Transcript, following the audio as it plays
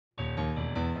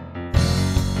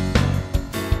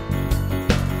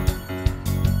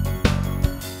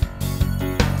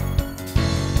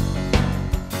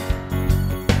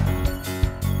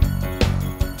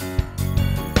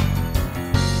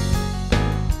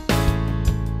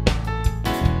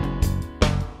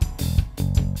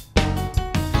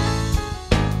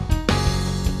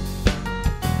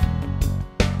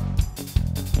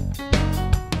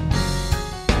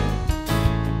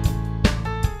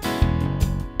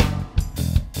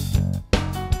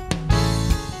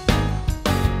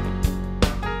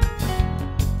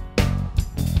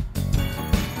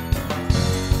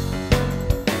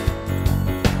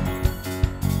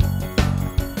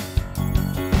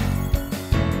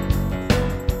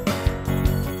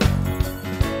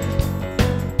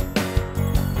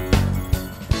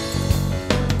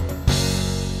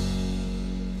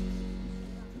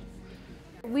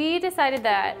decided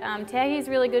that Tacky's a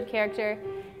really good character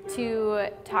to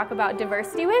talk about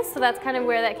diversity with, so that's kind of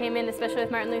where that came in, especially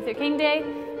with Martin Luther King Day.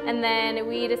 And then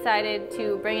we decided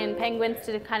to bring in penguins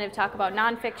to kind of talk about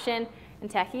nonfiction,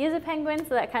 and Tacky is a penguin,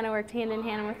 so that kind of worked hand in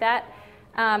hand with that.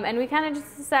 And we kind of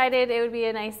just decided it would be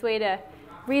a nice way to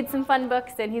read some fun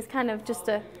books, and he's kind of just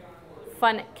a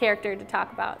fun character to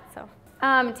talk about. So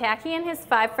Tacky and his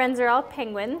 5 friends are all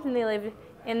penguins, and they live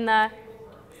in the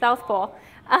South Pole.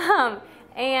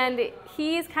 And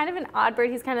he's kind of an odd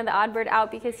bird. He's kind of the odd bird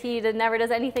out because he never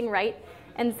does anything right.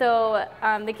 And so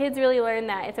the kids really learn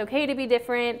that it's okay to be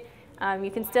different. You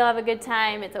can still have a good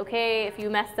time. It's okay if you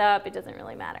mess up. It doesn't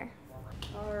really matter.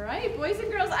 All right, boys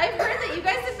and girls, I've heard that you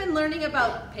guys have been learning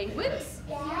about penguins.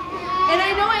 Yeah. And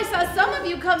I know I saw some of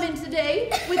you come in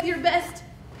today with your best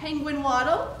penguin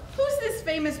waddle. Who's this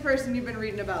famous person you've been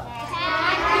reading about?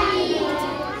 Tacky.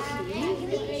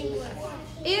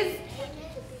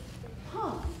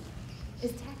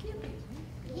 Is Tacky a penguin?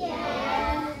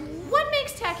 Yeah. What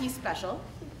makes Tacky special?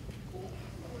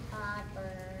 Odd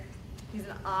bird. He's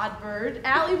an odd bird.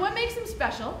 Allie, what makes him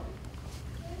special?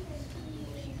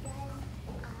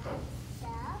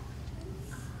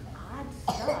 Odd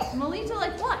stuff. Melita,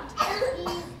 like what?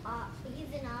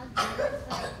 He's an odd bird,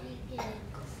 but he can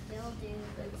still do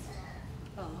good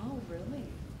stuff. Oh, really?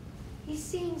 He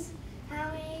sings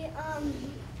how he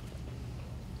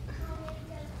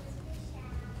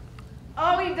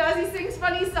Oh, he does? He sings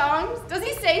funny songs? Does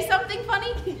he say something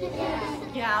funny? Yeah.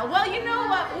 Yeah, well, you know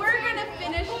what? We're gonna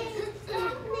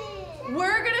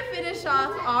finish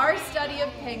off our study of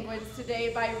penguins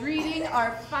today by reading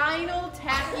our final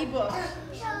Tacky book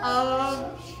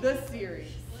of the series.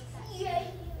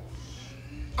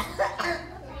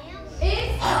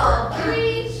 It's called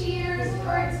 3 Cheers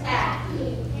for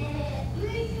Tacky.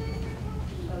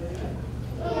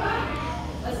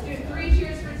 Let's do 3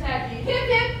 cheers for Tacky. Hip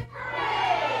hip!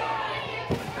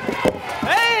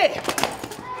 Hey!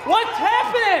 What's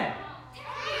happening?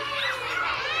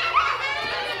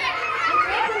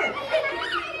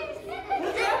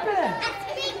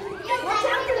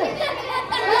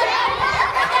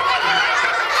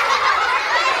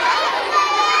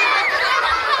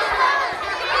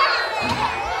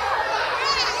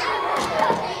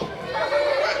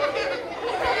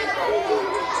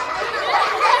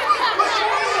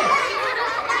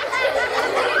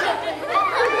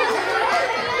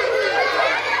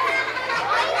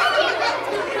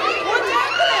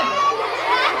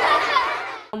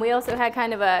 We also had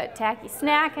kind of a Tacky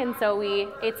snack, and so we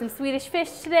ate some Swedish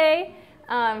fish today,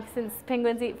 since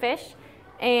penguins eat fish,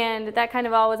 and that kind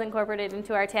of all was incorporated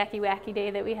into our Tacky Wacky Day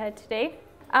that we had today.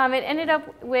 It ended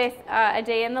up with a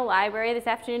day in the library. This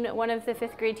afternoon, one of the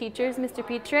 5th grade teachers, Mr.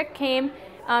 Petrick, came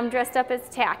dressed up as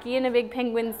Tacky in a big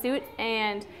penguin suit,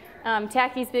 and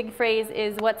Tacky's big phrase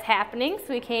is, "What's happening?"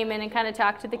 So we came in and kind of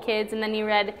talked to the kids, and then he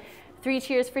read 3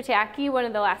 Cheers for Tacky, one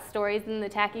of the last stories in the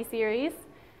Tacky series.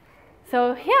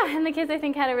 So yeah, and the kids I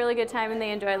think had a really good time, and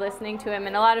they enjoyed listening to him,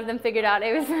 and a lot of them figured out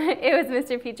it was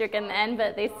Mr. Petrick in the end,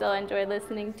 but they still enjoyed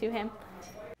listening to him.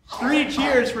 3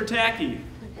 cheers for Tacky.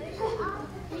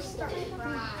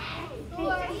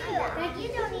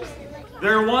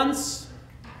 There once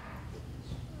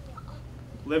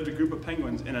lived a group of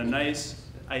penguins in a nice,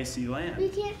 icy land. We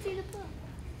can't see the book.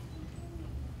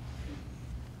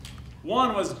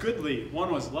 One was goodly,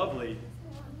 one was lovely,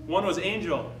 one was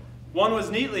angel, one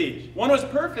was neatly, one was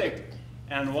perfect,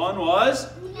 and one was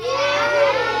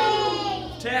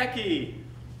Tacky.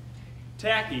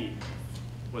 Tacky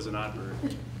was an odd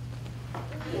bird.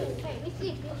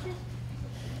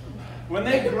 When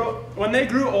they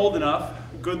grew old enough,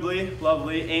 goodly,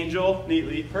 lovely, angel,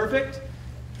 neatly, perfect,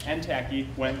 and Tacky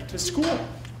went to school.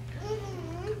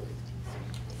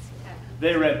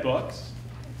 They read books.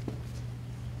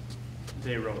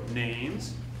 They wrote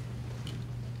names.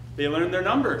 They learned their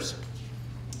numbers.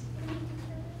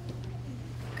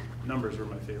 Numbers were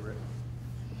my favorite.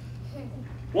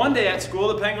 One day at school,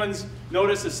 the penguins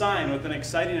noticed a sign with an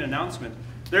exciting announcement.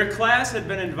 Their class had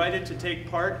been invited to take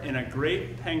part in a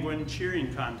great penguin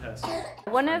cheering contest.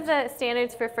 One of the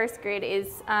standards for 1st grade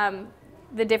is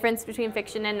the difference between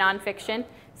fiction and nonfiction.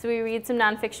 So we read some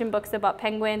nonfiction books about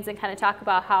penguins and kind of talk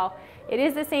about how it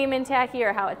is the same in Tacky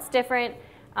or how it's different.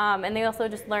 And they also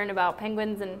just learn about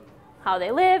penguins and how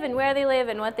they live and where they live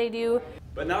and what they do.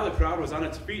 But now the crowd was on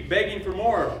its feet begging for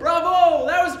more. Bravo!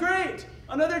 That was great!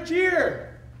 Another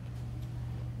cheer!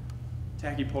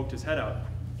 Tacky poked his head out.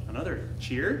 Another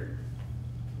cheer?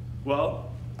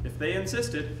 Well, if they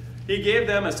insisted, he gave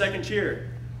them a second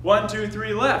cheer. 1, 2,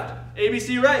 3, left.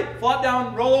 ABC right. Flop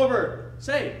down, roll over.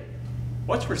 Say,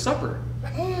 what's for supper?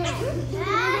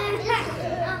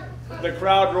 The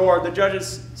crowd roared, the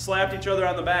judges slapped each other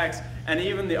on the backs, and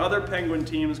even the other penguin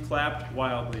teams clapped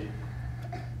wildly.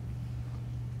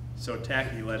 So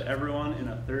Tacky led everyone in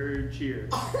a third cheer.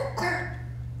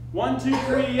 1, 2,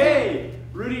 3, yay!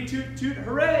 Rudy toot toot,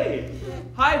 hooray!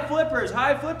 High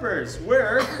flippers,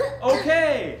 we're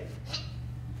okay!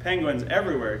 Penguins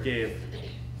everywhere gave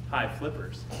high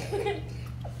flippers.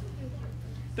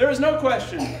 There was no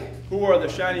question who wore the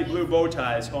shiny blue bow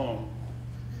ties home.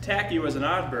 Tacky was an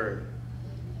odd bird,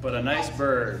 but a nice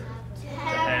bird to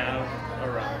have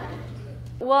around.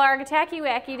 Well, our Tacky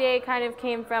Wacky Day kind of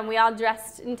came from, we all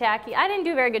dressed in tacky. I didn't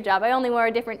do a very good job. I only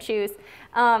wore different shoes.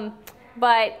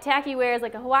 But Tacky wears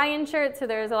like a Hawaiian shirt, so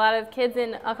there's a lot of kids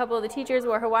and a couple of the teachers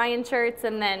wore Hawaiian shirts,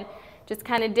 and then just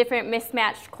kind of different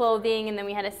mismatched clothing, and then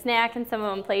we had a snack and some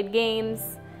of them played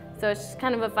games. So it's just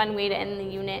kind of a fun way to end the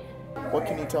unit. What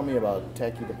can you tell me about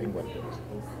Tacky the penguin?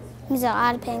 He's an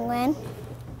odd penguin.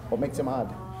 What makes him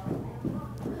odd?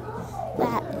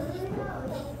 That.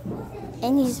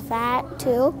 And he's fat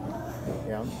too.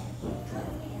 Yeah.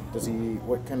 Does he?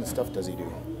 What kind of stuff does he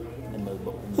do? In the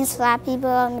book? He slaps people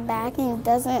on the back and he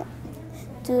doesn't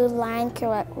do the line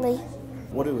correctly.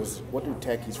 What do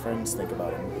Tacky's friends think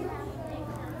about him?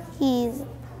 He's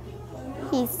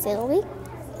silly,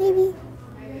 maybe.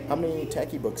 How many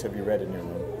Tacky books have you read in your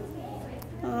room?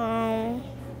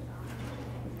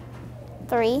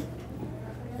 3.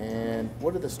 And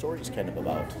what are the stories kind of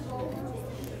about?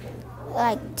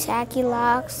 Like Tacky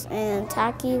Locks and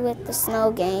Tacky with the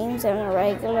snow games and a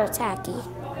regular Tacky.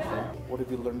 What have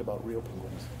you learned about real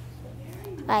penguins?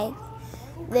 Like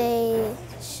they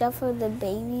shuffle the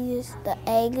babies, the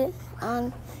egg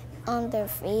on their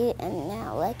feet and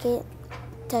not let it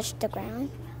touch the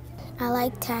ground. I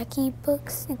like Tacky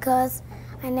books because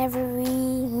I never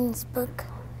read his book.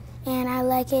 And I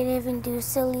like it if he do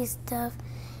silly stuff.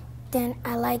 Then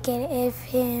I like it if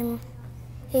he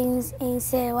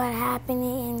said what happened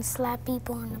and slap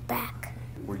people on the back.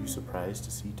 Were you surprised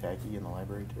to see Tacky in the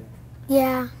library today?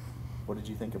 Yeah, What did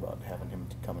you think about having him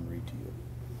come and read to you?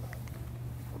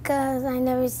 because I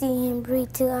never seen him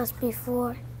read to us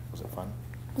before. Was it fun?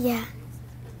 Yeah,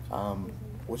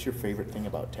 What's your favorite thing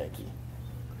about Tacky?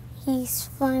 he's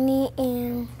funny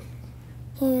and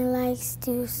he likes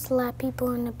to slap people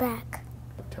on the back.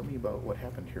 Tell me about what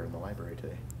happened here in the library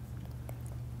today.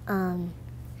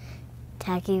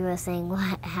 Tacky was saying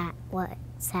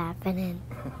what's happening.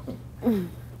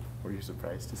 Were you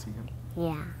surprised to see him?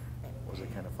 Yeah. Was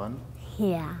it kind of fun?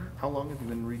 Yeah. How long have you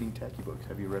been reading Tacky books?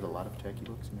 Have you read a lot of Tacky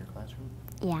books in your classroom?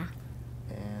 Yeah.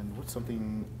 And what's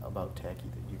something about Tacky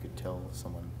that you could tell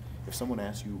someone? If someone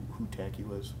asked you who Tacky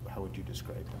was, how would you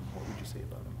describe him? What would you say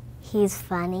about him? He's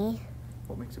funny.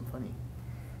 What makes him funny?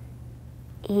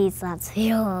 He slaps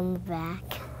people on the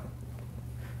back.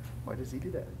 Why does he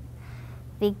do that?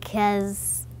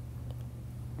 Because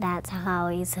that's how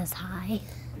he says hi.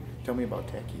 Tell me about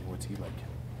Tacky. What's he like?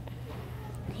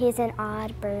 He's an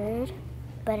odd bird,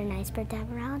 but a nice bird to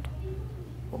have around.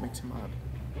 What makes him odd?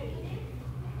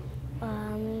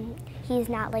 He's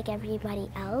not like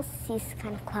everybody else. He's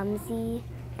kind of clumsy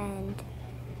and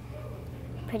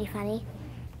pretty funny.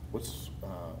 What's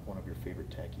one of your favorite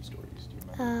Tacky stories? Do you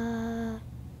remember?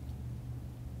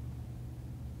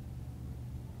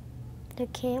 The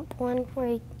camp one where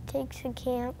he takes a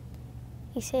camp,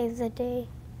 he saves the day.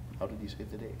 How did he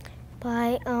save the day?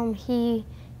 By he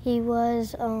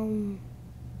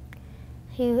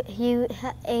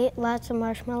ate lots of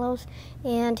marshmallows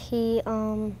and he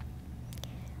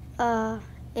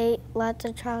ate lots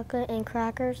of chocolate and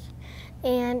crackers,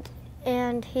 and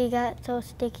he got so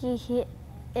sticky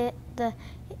and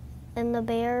the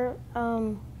bear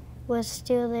was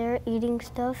still there eating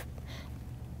stuff,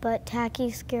 but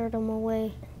Tacky scared him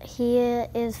away. He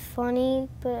is funny,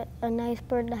 but a nice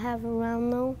bird to have around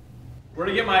though. Where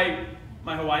to get my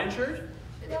Hawaiian shirt?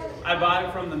 I bought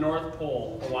it from the North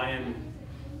Pole Hawaiian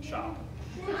shop.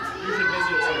 You should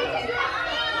visit sometime.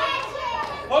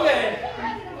 Okay.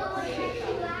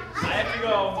 I have to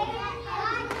go.